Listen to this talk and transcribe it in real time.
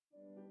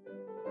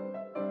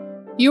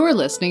You're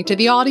listening to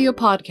the audio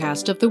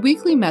podcast of the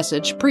weekly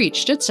message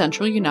preached at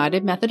Central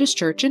United Methodist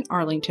Church in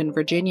Arlington,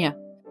 Virginia.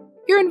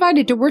 You're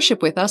invited to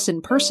worship with us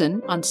in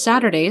person on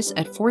Saturdays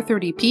at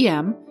 4:30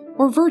 p.m.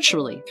 or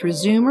virtually through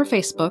Zoom or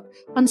Facebook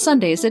on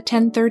Sundays at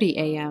 10:30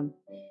 a.m.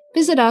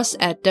 Visit us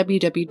at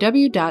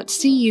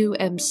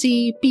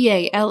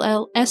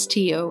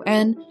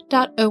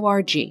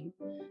www.cumcballston.org.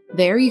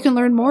 There you can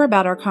learn more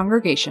about our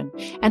congregation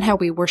and how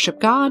we worship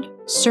God,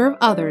 serve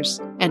others,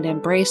 and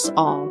embrace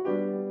all.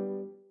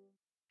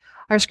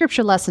 Our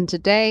scripture lesson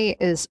today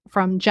is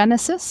from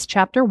Genesis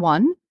chapter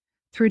 1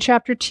 through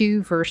chapter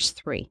 2, verse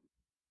 3.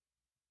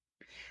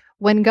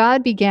 When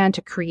God began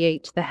to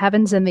create the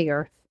heavens and the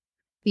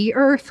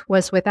earth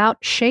was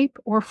without shape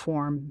or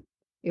form.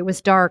 It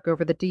was dark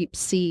over the deep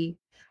sea,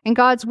 and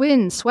God's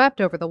wind swept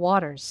over the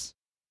waters.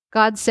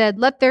 God said,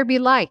 "Let there be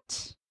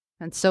light,"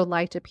 and so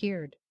light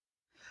appeared.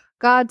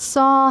 God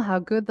saw how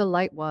good the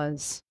light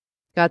was.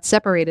 God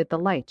separated the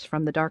light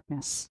from the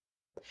darkness.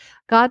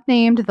 God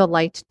named the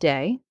light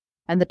day,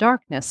 and the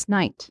darkness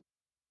night.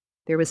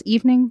 There was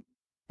evening,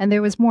 and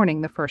there was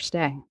morning the first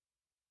day.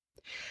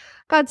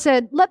 God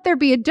said, "Let there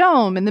be a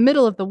dome in the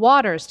middle of the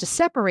waters to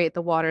separate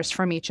the waters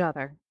from each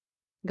other."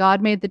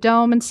 God made the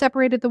dome and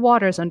separated the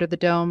waters under the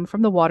dome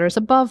from the waters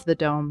above the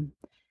dome,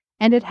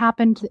 and it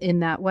happened in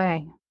that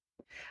way.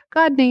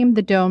 God named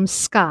the dome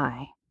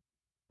Sky.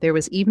 There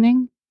was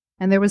evening,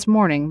 and there was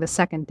morning the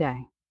second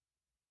day.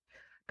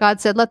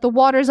 God said, "Let the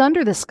waters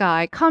under the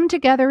sky come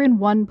together in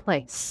one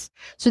place,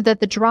 so that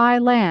the dry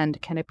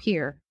land can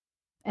appear."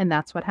 And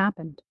that's what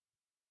happened.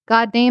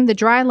 God named the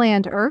dry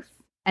land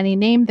earth, and he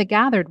named the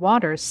gathered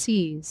waters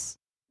seas.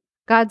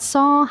 God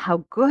saw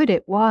how good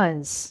it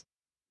was.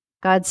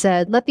 God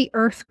said, "Let the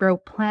earth grow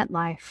plant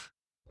life,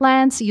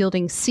 plants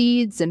yielding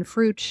seeds and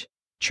fruit,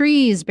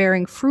 trees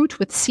bearing fruit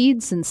with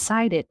seeds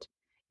inside it,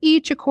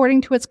 each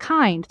according to its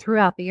kind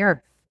throughout the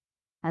earth."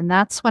 And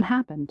that's what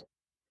happened.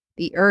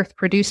 The earth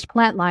produced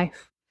plant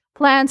life,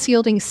 plants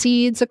yielding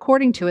seeds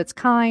according to its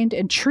kind,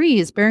 and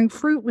trees bearing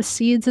fruit with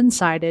seeds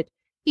inside it,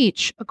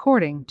 each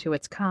according to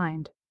its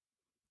kind.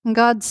 And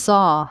God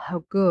saw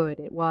how good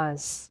it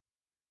was.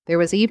 There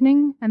was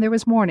evening, and there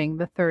was morning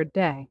the third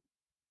day.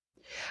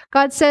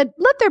 God said,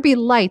 "Let there be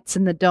lights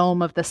in the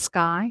dome of the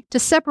sky to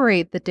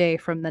separate the day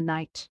from the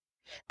night.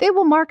 They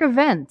will mark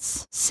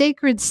events,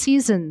 sacred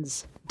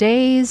seasons,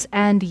 days,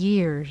 and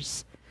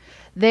years.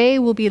 They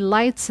will be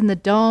lights in the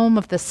dome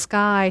of the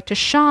sky to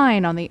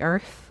shine on the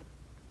earth."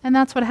 And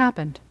that's what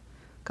happened.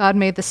 God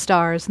made the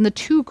stars and the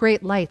two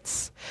great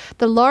lights,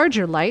 the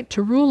larger light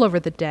to rule over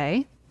the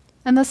day,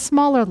 and the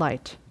smaller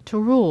light to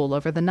rule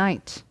over the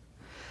night.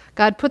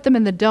 God put them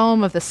in the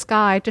dome of the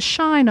sky to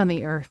shine on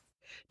the earth,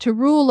 to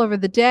rule over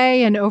the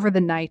day and over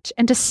the night,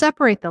 and to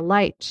separate the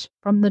light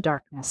from the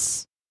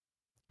darkness.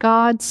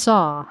 God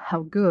saw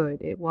how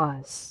good it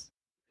was.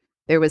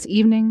 There was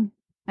evening,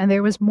 and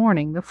there was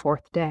morning the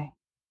fourth day.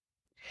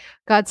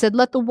 God said,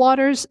 "Let the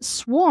waters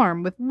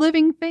swarm with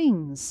living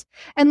things,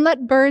 and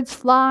let birds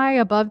fly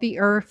above the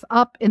earth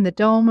up in the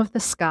dome of the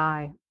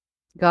sky."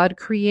 God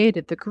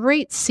created the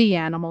great sea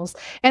animals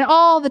and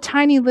all the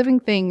tiny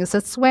living things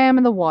that swam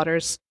in the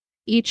waters,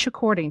 each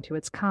according to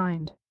its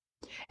kind,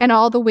 and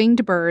all the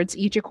winged birds,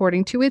 each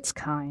according to its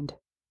kind.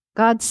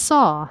 God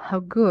saw how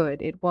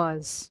good it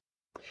was.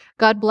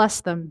 God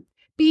blessed them.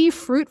 "Be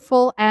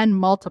fruitful and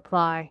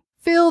multiply.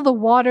 Fill the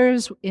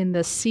waters in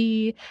the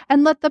sea,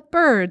 and let the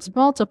birds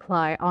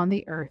multiply on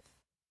the earth."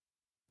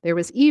 There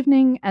was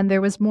evening, and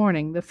there was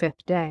morning the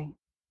fifth day.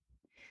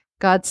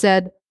 God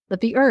said, "Let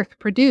the earth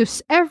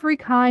produce every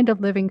kind of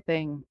living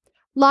thing,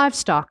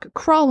 livestock,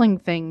 crawling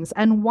things,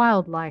 and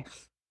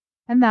wildlife."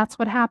 And that's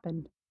what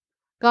happened.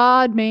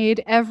 God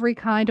made every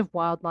kind of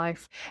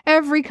wildlife,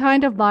 every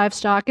kind of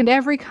livestock, and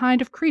every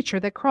kind of creature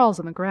that crawls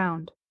on the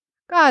ground.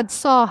 God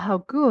saw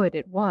how good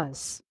it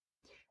was.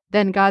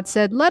 Then God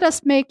said, "Let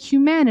us make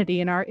humanity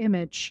in our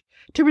image,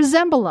 to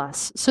resemble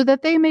us, so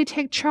that they may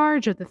take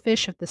charge of the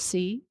fish of the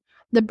sea,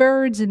 the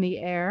birds in the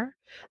air,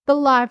 the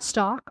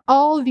livestock,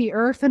 all the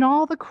earth, and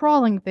all the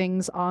crawling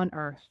things on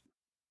earth."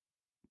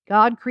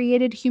 God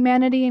created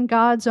humanity in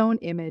God's own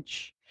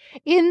image.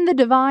 In the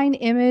divine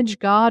image,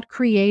 God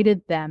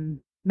created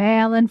them.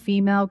 Male and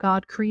female,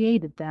 God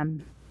created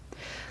them.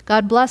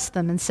 God blessed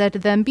them and said to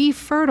them, "Be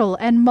fertile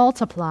and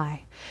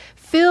multiply.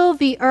 Fill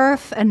the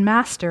earth and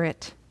master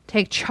it.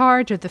 Take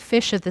charge of the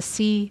fish of the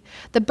sea,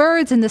 the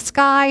birds in the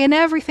sky, and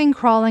everything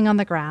crawling on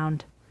the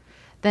ground."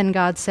 Then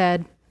God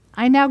said,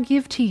 "I now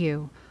give to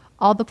you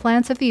all the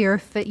plants of the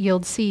earth that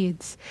yield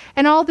seeds,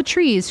 and all the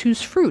trees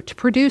whose fruit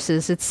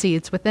produces its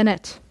seeds within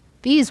it.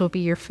 These will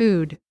be your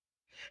food.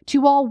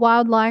 To all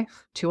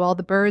wildlife, to all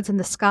the birds in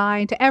the sky,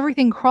 and to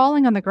everything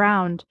crawling on the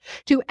ground,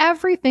 to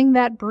everything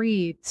that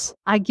breathes,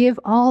 I give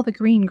all the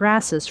green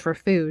grasses for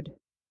food."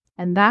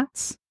 And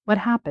that's what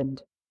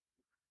happened.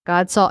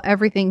 God saw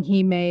everything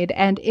he made,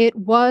 and it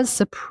was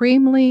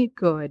supremely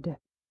good.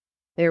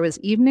 There was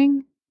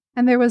evening,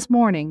 and there was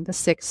morning the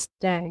sixth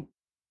day.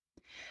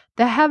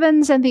 The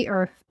heavens and the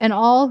earth and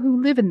all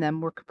who live in them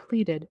were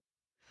completed.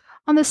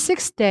 On the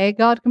 6th day,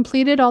 God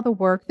completed all the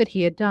work that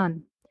he had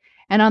done.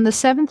 And on the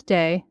 7th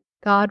day,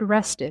 God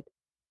rested.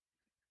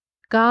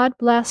 God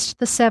blessed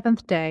the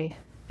 7th day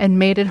and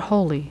made it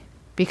holy,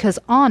 because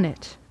on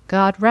it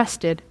God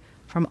rested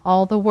from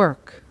all the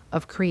work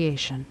of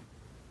creation.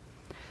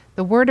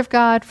 The word of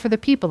God for the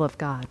people of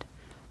God.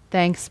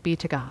 Thanks be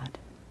to God.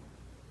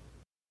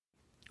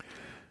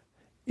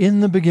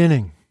 In the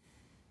beginning.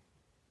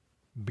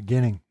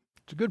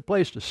 It's a good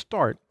place to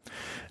start,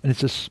 and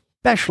it's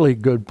especially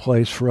good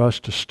place for us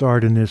to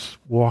start in this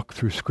walk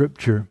through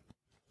Scripture.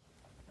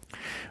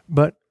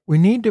 But we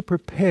need to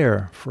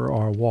prepare for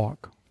our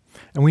walk,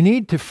 and we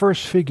need to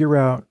first figure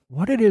out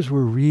what it is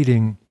we're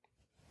reading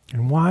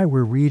and why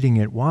we're reading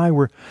it, why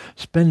we're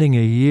spending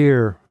a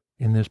year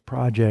in this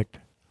project.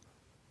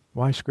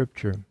 Why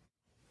Scripture?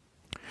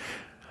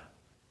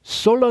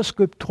 Sola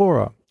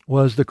Scriptura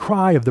was the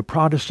cry of the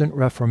Protestant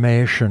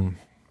Reformation.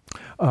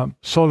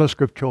 Sola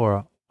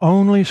Scriptura,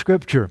 only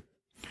Scripture.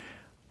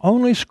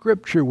 Only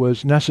Scripture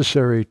was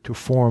necessary to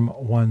form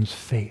one's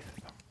faith.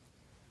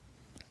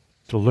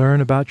 To learn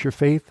about your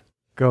faith,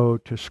 go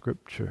to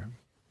Scripture.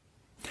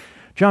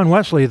 John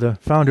Wesley, the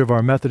founder of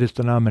our Methodist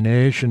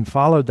denomination,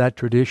 followed that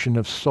tradition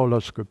of Sola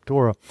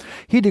Scriptura.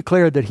 He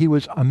declared that he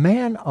was a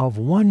man of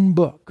one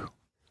book.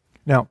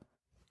 Now,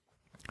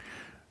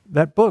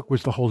 that book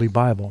was the Holy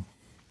Bible.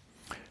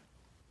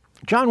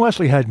 John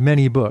Wesley had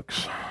many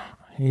books.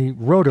 He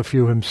wrote a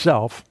few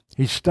himself.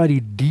 He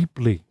studied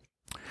deeply.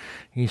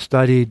 He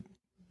studied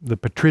the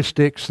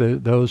patristics,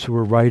 those who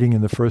were writing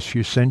in the first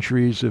few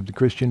centuries of the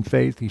Christian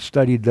faith. He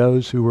studied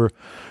those who were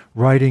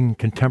writing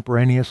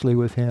contemporaneously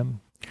with him.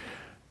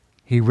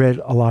 He read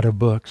a lot of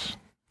books,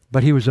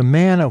 but he was a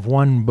man of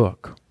one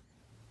book.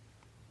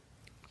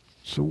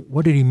 So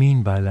what did he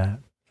mean by that?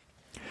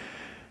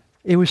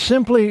 It was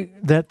simply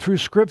that through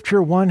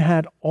Scripture one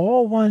had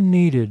all one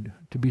needed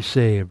to be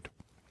saved.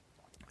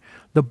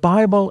 The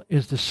Bible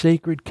is the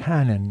sacred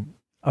canon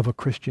of a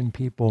Christian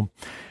people.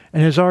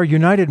 And as our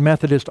United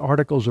Methodist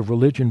Articles of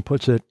Religion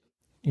puts it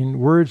in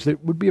words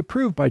that would be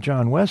approved by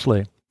John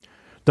Wesley,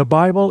 the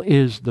Bible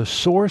is the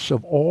source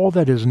of all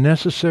that is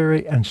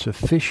necessary and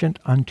sufficient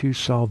unto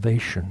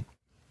salvation.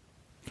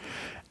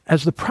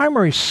 As the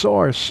primary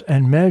source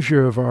and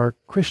measure of our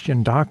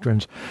Christian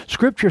doctrines,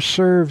 Scripture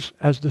serves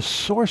as the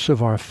source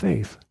of our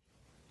faith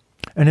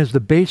and is the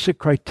basic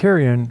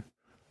criterion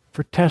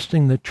for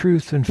testing the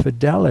truth and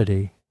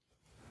fidelity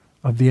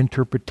of the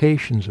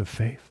interpretations of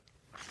faith.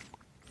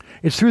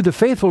 It's through the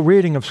faithful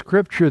reading of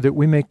Scripture that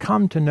we may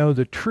come to know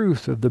the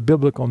truth of the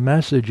biblical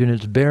message and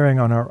its bearing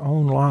on our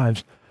own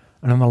lives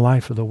and on the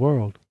life of the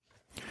world.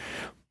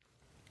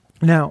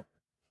 Now,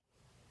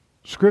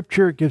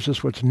 Scripture gives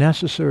us what's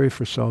necessary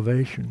for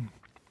salvation,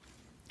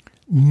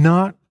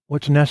 not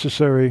what's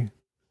necessary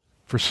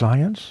for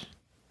science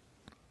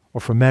or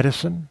for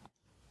medicine,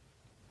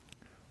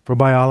 for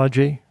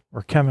biology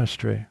or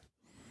chemistry.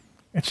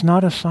 It's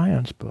not a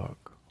science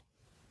book.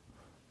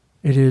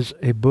 It is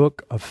a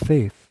book of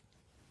faith.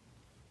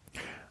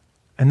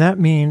 And that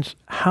means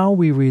how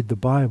we read the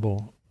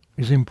Bible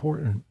is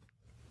important.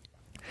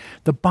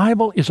 The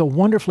Bible is a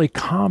wonderfully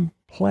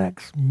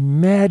complex,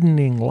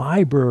 maddening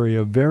library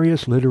of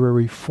various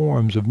literary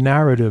forms, of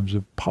narratives,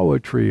 of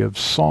poetry, of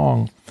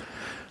song,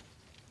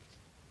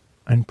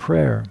 and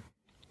prayer.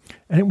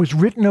 And it was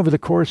written over the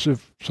course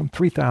of some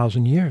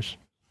 3,000 years.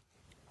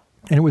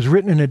 And it was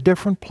written in a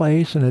different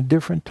place and a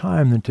different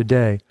time than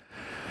today.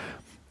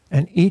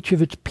 And each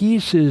of its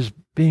pieces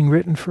being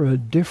written for a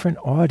different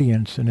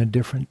audience in a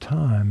different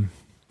time.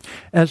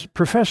 As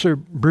Professor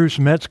Bruce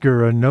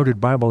Metzger, a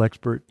noted Bible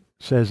expert,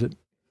 says it,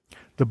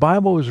 the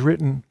Bible was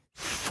written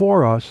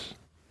for us,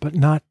 but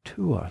not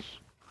to us.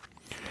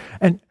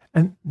 And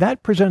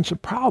that presents a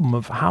problem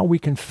of how we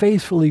can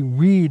faithfully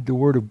read the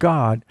Word of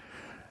God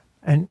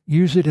and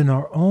use it in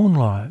our own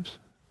lives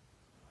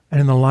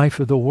and in the life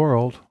of the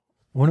world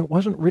when it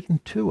wasn't written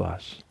to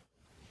us.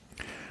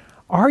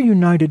 Our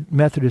United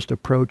Methodist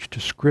approach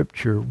to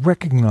Scripture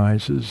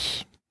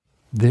recognizes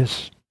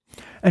this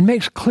and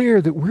makes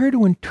clear that we're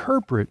to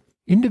interpret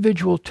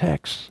individual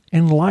texts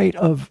in light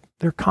of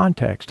their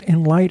context,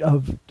 in light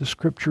of the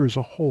Scripture as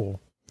a whole.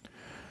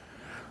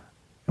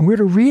 And we're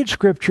to read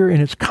Scripture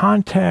in its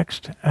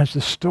context as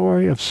the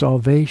story of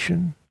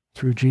salvation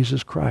through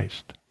Jesus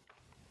Christ.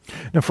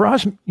 Now, for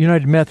us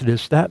United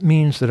Methodists, that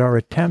means that our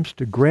attempts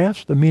to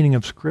grasp the meaning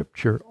of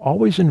Scripture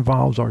always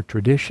involves our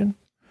tradition,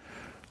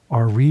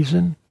 our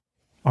reason,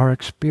 our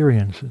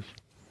experiences.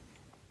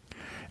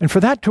 And for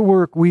that to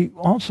work, we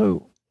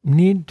also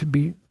need to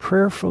be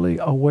prayerfully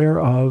aware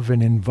of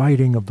and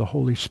inviting of the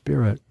Holy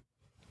Spirit.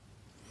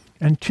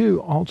 And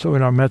two, also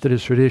in our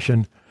Methodist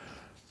tradition,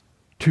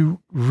 to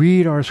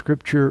read our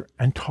Scripture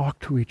and talk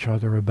to each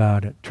other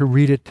about it, to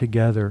read it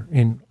together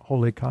in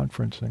holy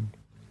conferencing.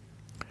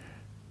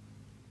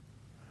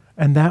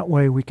 And that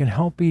way we can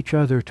help each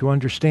other to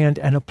understand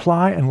and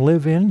apply and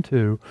live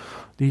into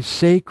these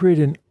sacred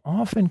and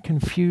often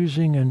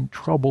confusing and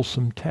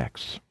troublesome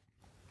texts.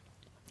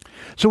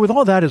 So with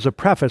all that as a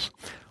preface,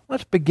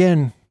 let's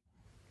begin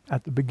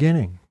at the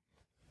beginning.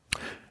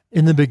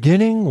 In the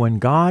beginning, when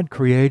God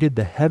created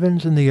the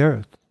heavens and the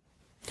earth.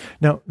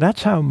 Now,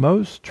 that's how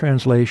most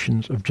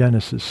translations of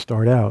Genesis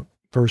start out.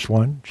 Verse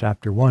 1,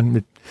 chapter 1,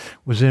 it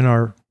was in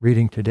our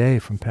reading today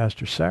from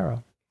Pastor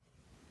Sarah.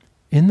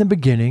 In the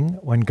beginning,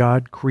 when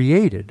God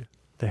created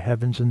the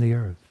heavens and the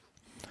earth.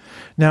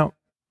 Now,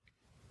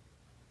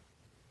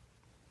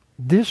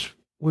 this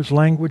was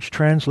language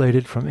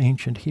translated from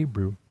ancient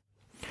Hebrew.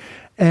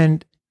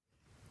 And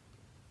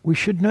we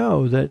should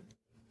know that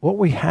what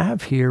we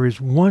have here is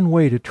one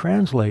way to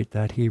translate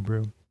that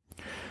Hebrew.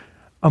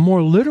 A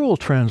more literal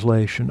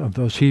translation of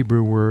those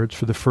Hebrew words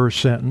for the first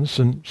sentence,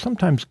 and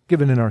sometimes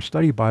given in our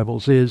study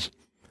Bibles, is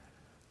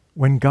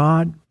when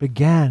God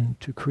began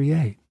to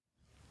create.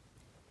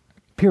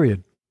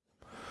 Period.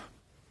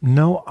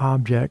 No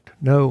object,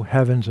 no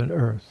heavens and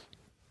earth.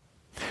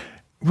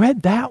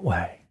 Read that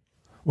way,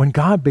 when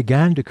God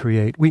began to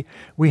create,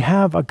 we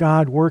have a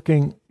God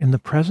working in the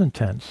present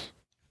tense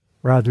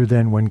rather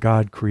than when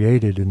God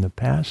created in the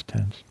past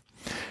tense.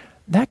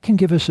 That can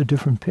give us a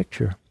different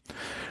picture.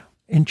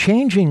 In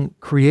changing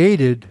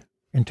created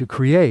into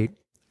create,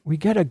 we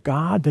get a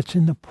God that's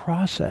in the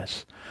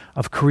process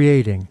of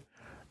creating,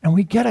 and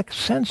we get a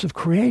sense of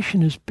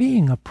creation as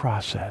being a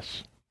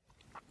process.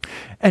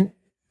 And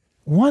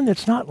one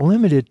that's not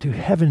limited to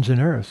heavens and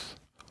earth,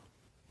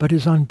 but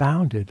is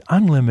unbounded,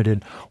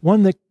 unlimited,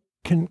 one that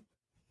can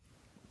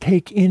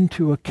take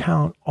into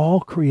account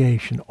all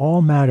creation,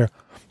 all matter,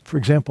 for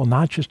example,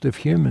 not just of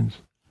humans,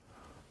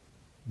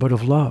 but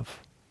of love.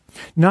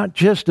 Not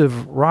just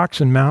of rocks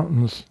and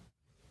mountains,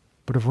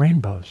 but of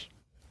rainbows.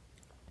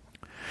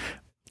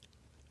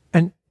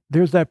 And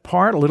there's that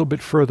part a little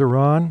bit further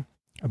on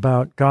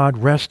about God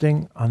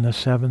resting on the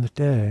seventh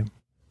day.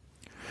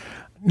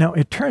 Now,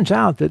 it turns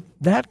out that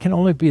that can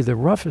only be the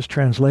roughest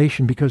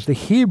translation because the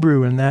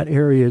Hebrew in that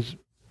area is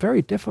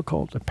very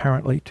difficult,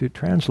 apparently, to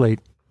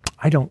translate.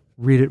 I don't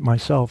read it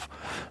myself,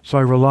 so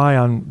I rely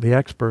on the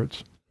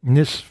experts, and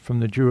this from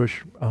the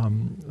Jewish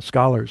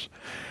scholars,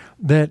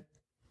 that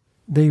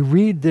they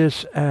read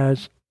this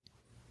as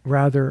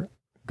rather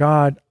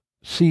God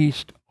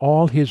ceased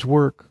all his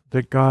work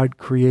that God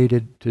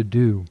created to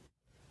do.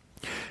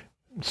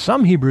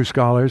 Some Hebrew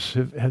scholars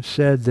have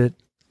said that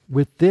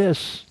with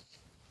this,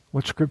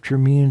 what Scripture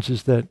means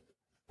is that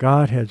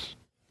God has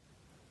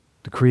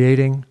the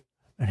creating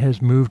and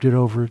has moved it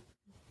over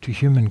to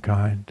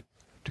humankind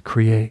to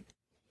create.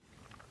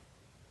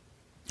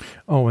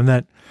 Oh, and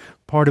that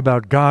part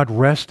about God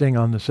resting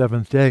on the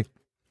seventh day,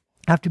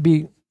 I have to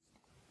be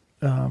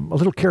a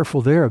little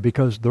careful there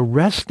because the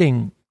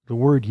resting, the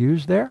word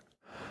used there,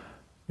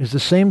 is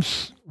the same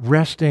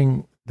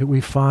resting that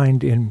we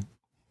find in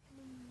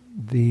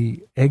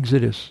the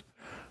Exodus,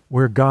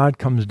 where God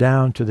comes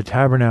down to the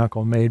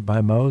tabernacle made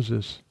by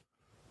Moses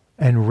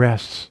and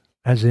rests,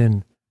 as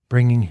in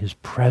bringing his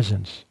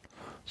presence.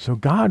 So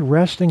God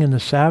resting in the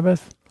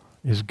Sabbath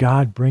is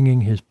God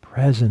bringing his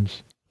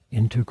presence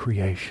into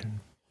creation.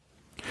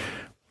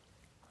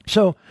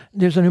 So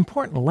there's an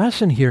important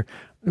lesson here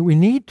that we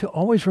need to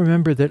always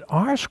remember that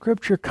our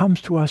Scripture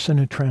comes to us in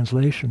a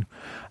translation.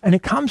 And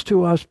it comes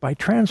to us by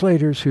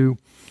translators who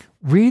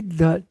read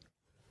the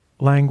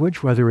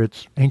language, whether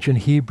it's ancient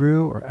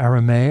Hebrew or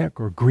Aramaic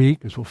or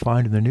Greek, as we'll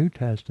find in the New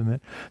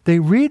Testament. They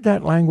read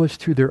that language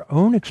through their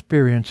own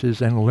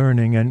experiences and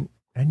learning and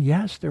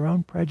yes, their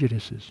own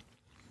prejudices.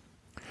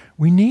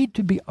 We need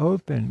to be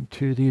open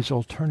to these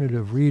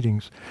alternative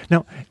readings.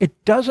 Now,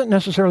 it doesn't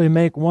necessarily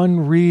make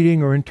one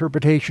reading or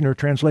interpretation or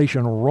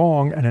translation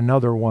wrong and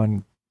another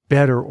one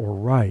better or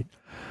right,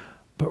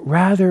 but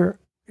rather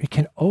it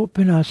can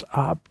open us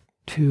up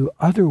to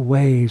other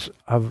ways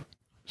of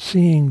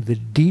seeing the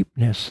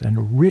deepness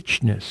and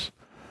richness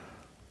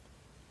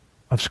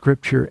of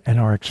Scripture and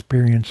our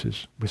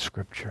experiences with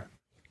Scripture.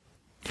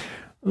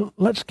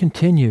 Let's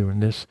continue in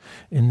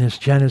this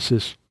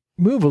Genesis.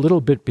 Move a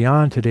little bit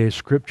beyond today's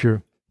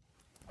Scripture,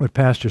 what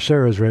Pastor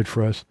Sarah has read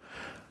for us.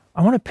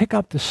 I want to pick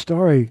up the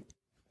story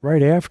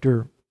right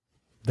after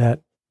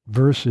that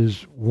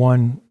verses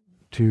 1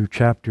 to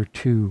chapter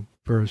 2,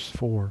 verse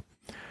 4.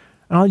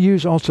 And I'll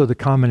use also the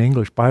Common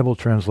English Bible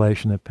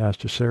translation that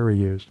Pastor Sarah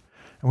used.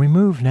 And we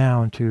move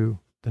now into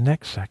the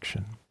next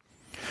section.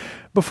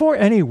 Before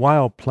any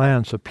wild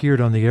plants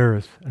appeared on the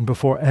earth, and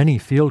before any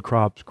field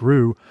crops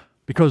grew,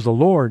 because the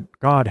Lord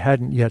God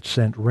hadn't yet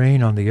sent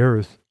rain on the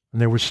earth, and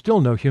there was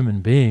still no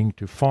human being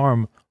to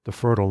farm the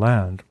fertile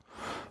land,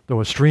 though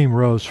a stream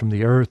rose from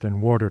the earth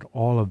and watered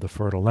all of the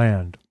fertile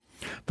land.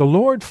 The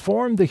Lord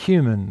formed the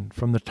human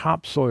from the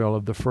topsoil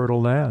of the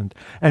fertile land,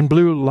 and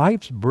blew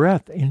life's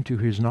breath into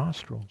his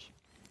nostrils.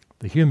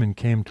 The human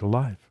came to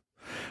life.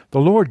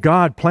 The Lord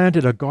God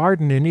planted a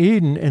garden in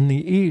Eden in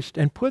the east,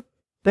 and put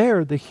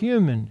there the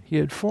human he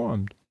had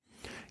formed.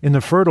 In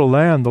the fertile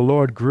land the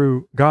Lord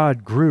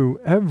God grew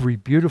every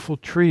beautiful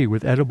tree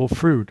with edible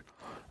fruit,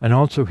 and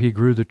also he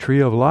grew the tree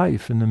of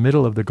life in the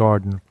middle of the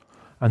garden,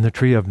 and the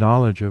tree of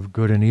knowledge of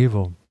good and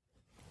evil.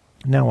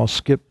 Now I'll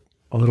skip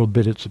a little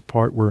bit. It's a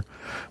part where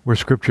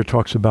Scripture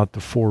talks about the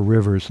four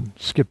rivers, and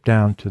skip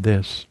down to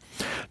this.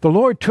 The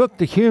Lord took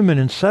the human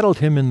and settled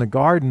him in the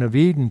Garden of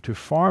Eden to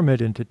farm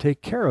it and to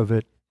take care of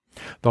it.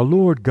 The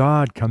Lord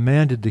God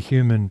commanded the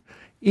human,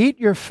 "Eat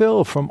your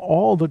fill from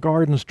all the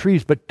garden's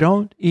trees, but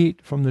don't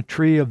eat from the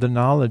tree of the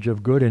knowledge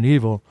of good and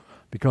evil,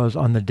 because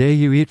on the day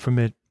you eat from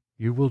it,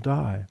 you will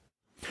die."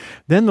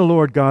 Then the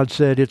Lord God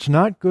said, "It's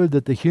not good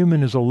that the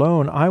human is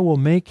alone. I will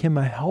make him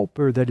a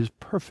helper that is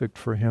perfect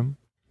for him."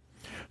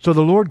 So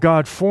the Lord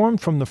God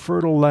formed from the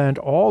fertile land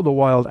all the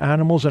wild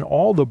animals and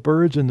all the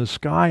birds in the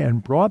sky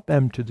and brought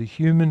them to the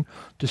human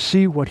to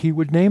see what he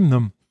would name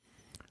them.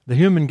 The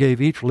human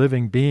gave each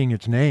living being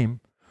its name.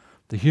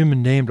 The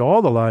human named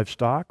all the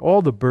livestock,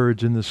 all the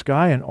birds in the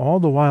sky, and all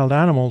the wild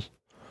animals.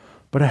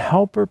 But a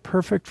helper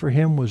perfect for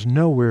him was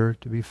nowhere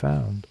to be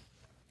found.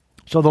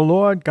 So the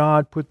Lord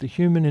God put the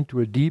human into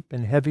a deep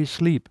and heavy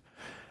sleep,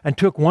 and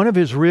took one of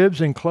his ribs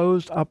and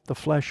closed up the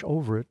flesh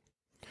over it.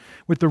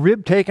 With the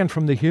rib taken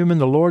from the human,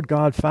 the Lord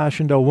God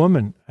fashioned a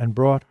woman and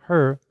brought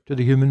her to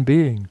the human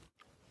being.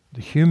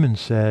 The human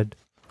said,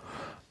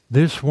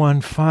 "This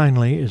one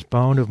finally is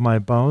bone of my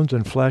bones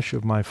and flesh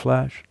of my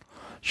flesh.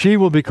 She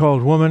will be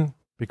called woman,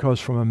 because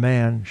from a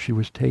man she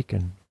was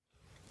taken."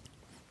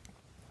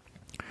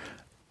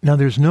 Now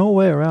there's no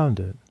way around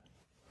it.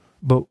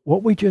 But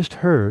what we just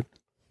heard,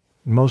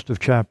 most of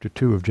chapter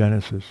 2 of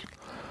Genesis,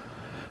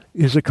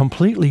 is a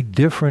completely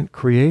different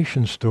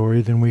creation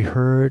story than we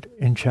heard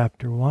in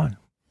chapter 1.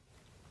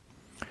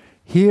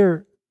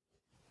 Here,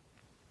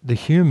 the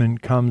human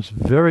comes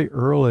very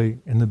early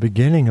in the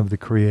beginning of the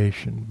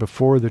creation,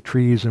 before the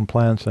trees and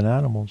plants and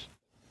animals.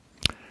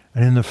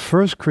 And in the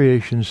first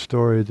creation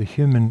story, the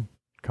human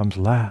comes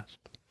last.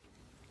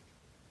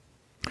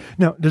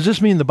 Now, does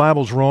this mean the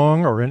Bible's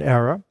wrong or in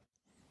error?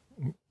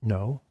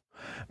 No.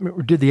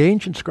 Did the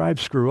ancient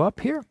scribes screw up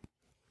here?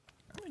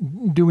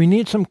 Do we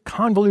need some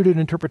convoluted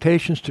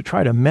interpretations to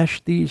try to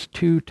mesh these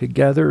two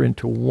together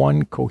into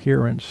one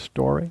coherent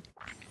story?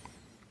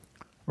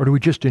 Or do we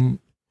just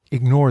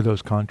ignore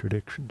those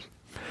contradictions?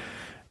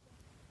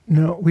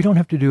 No, we don't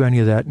have to do any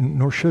of that,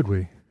 nor should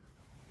we.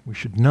 We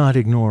should not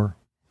ignore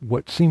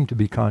what seem to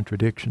be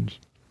contradictions.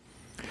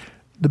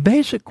 The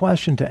basic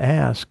question to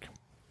ask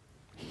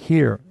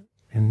here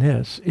in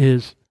this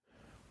is,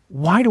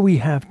 why do we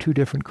have two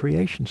different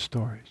creation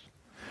stories?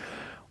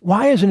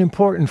 Why is it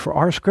important for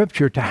our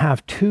scripture to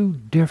have two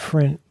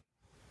different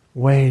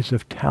ways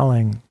of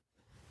telling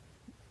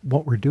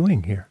what we're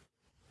doing here?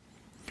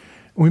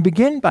 We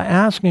begin by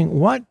asking,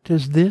 what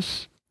does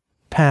this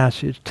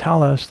passage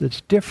tell us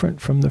that's different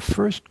from the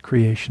first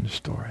creation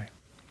story?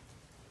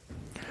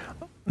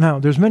 Now,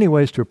 there's many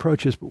ways to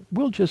approach this, but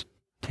we'll just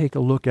take a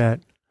look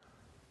at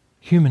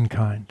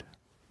humankind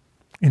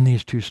in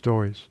these two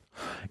stories.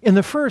 In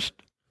the first,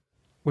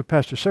 what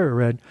Pastor Sarah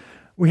read,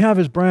 we have,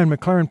 as Brian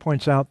McLaren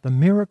points out, the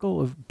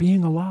miracle of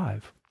being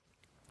alive.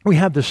 We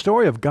have the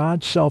story of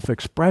God's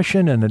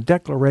self-expression and a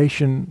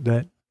declaration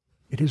that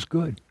it is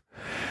good.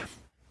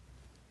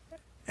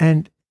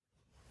 And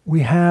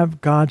we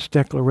have God's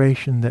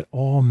declaration that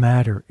all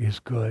matter is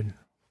good.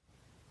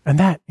 And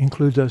that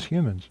includes us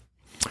humans.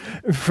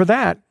 For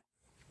that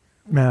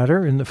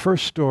matter, in the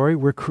first story,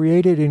 we're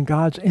created in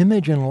God's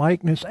image and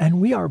likeness,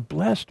 and we are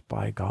blessed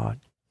by God.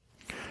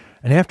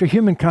 And after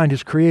humankind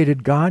is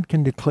created, God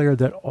can declare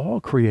that all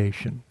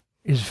creation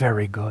is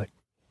very good.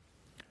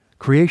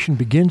 Creation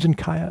begins in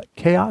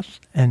chaos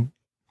and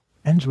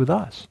ends with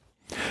us.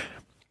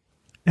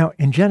 Now,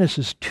 in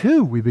Genesis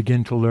 2, we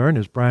begin to learn,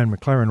 as Brian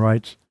McLaren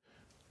writes,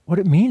 what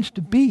it means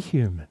to be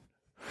human.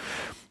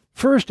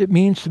 First, it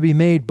means to be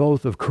made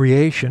both of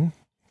creation,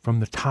 from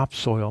the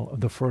topsoil of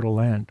the fertile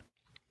land,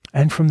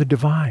 and from the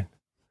divine,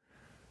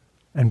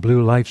 and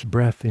blew life's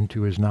breath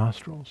into his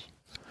nostrils.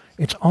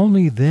 It's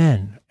only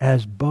then,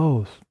 as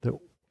both, that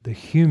the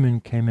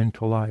human came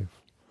into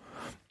life.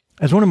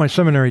 As one of my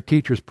seminary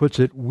teachers puts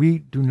it, we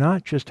do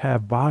not just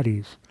have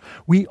bodies.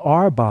 We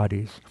are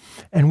bodies,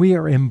 and we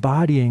are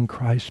embodying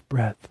Christ's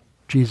breath.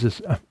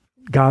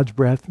 God's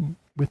breath,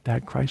 with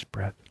that Christ's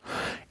breath.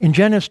 In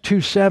Genesis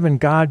 2:7,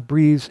 God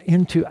breathes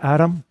into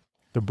Adam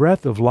the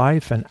breath of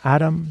life, and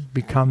Adam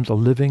becomes a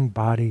living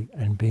body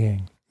and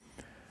being.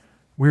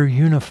 We're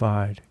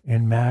unified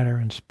in matter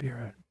and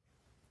spirit.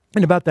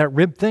 And about that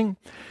rib thing,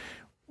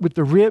 with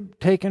the rib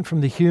taken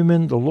from the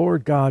human, the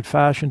Lord God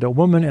fashioned a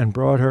woman and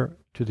brought her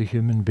to the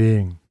human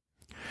being.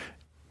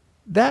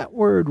 That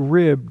word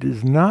rib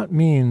does not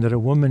mean that a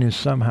woman is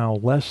somehow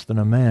less than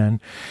a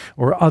man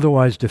or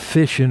otherwise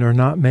deficient or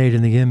not made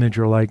in the image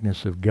or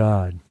likeness of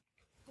God.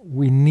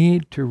 We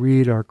need to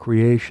read our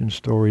creation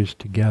stories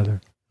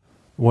together,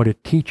 what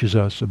it teaches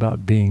us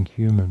about being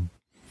human.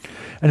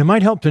 And it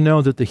might help to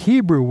know that the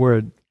Hebrew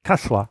word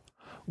kasla,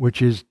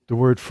 which is the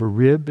word for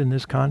rib in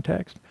this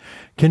context,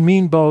 can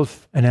mean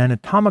both an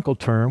anatomical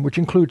term, which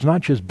includes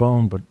not just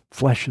bone, but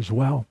flesh as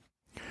well.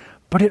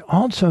 But it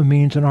also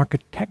means an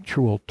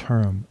architectural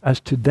term as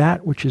to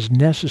that which is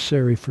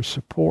necessary for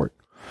support,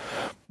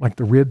 like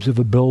the ribs of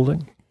a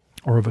building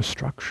or of a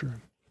structure.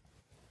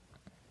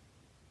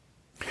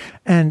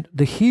 And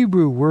the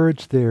Hebrew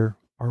words there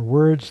are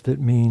words that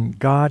mean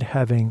God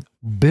having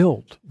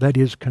built, that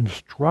is,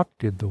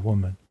 constructed the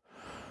woman,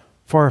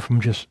 far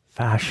from just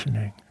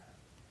fashioning.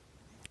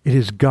 It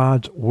is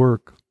God's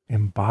work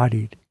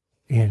embodied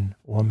in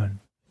woman.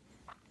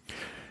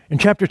 In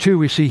chapter 2,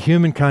 we see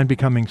humankind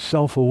becoming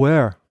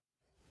self-aware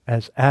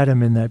as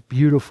Adam, in that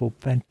beautiful,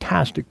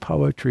 fantastic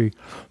poetry,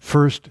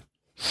 first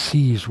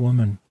sees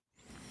woman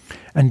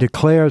and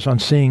declares on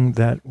seeing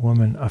that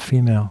woman a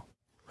female.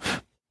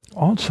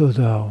 Also,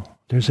 though,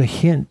 there's a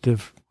hint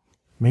of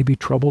maybe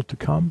trouble to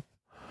come,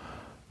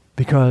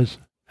 because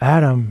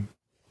Adam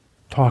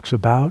talks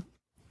about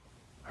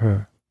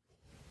her,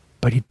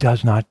 but he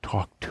does not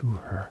talk to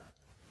her.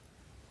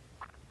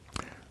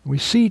 We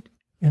see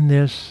in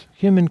this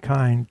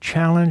humankind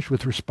challenged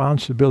with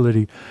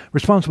responsibility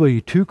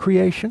to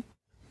creation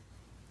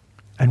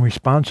and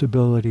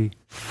responsibility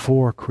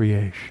for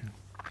creation.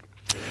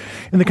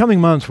 In the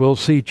coming months, we'll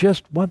see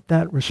just what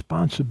that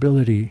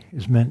responsibility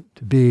is meant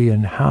to be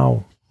and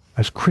how,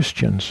 as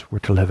Christians, we're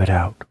to live it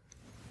out.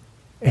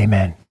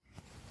 Amen.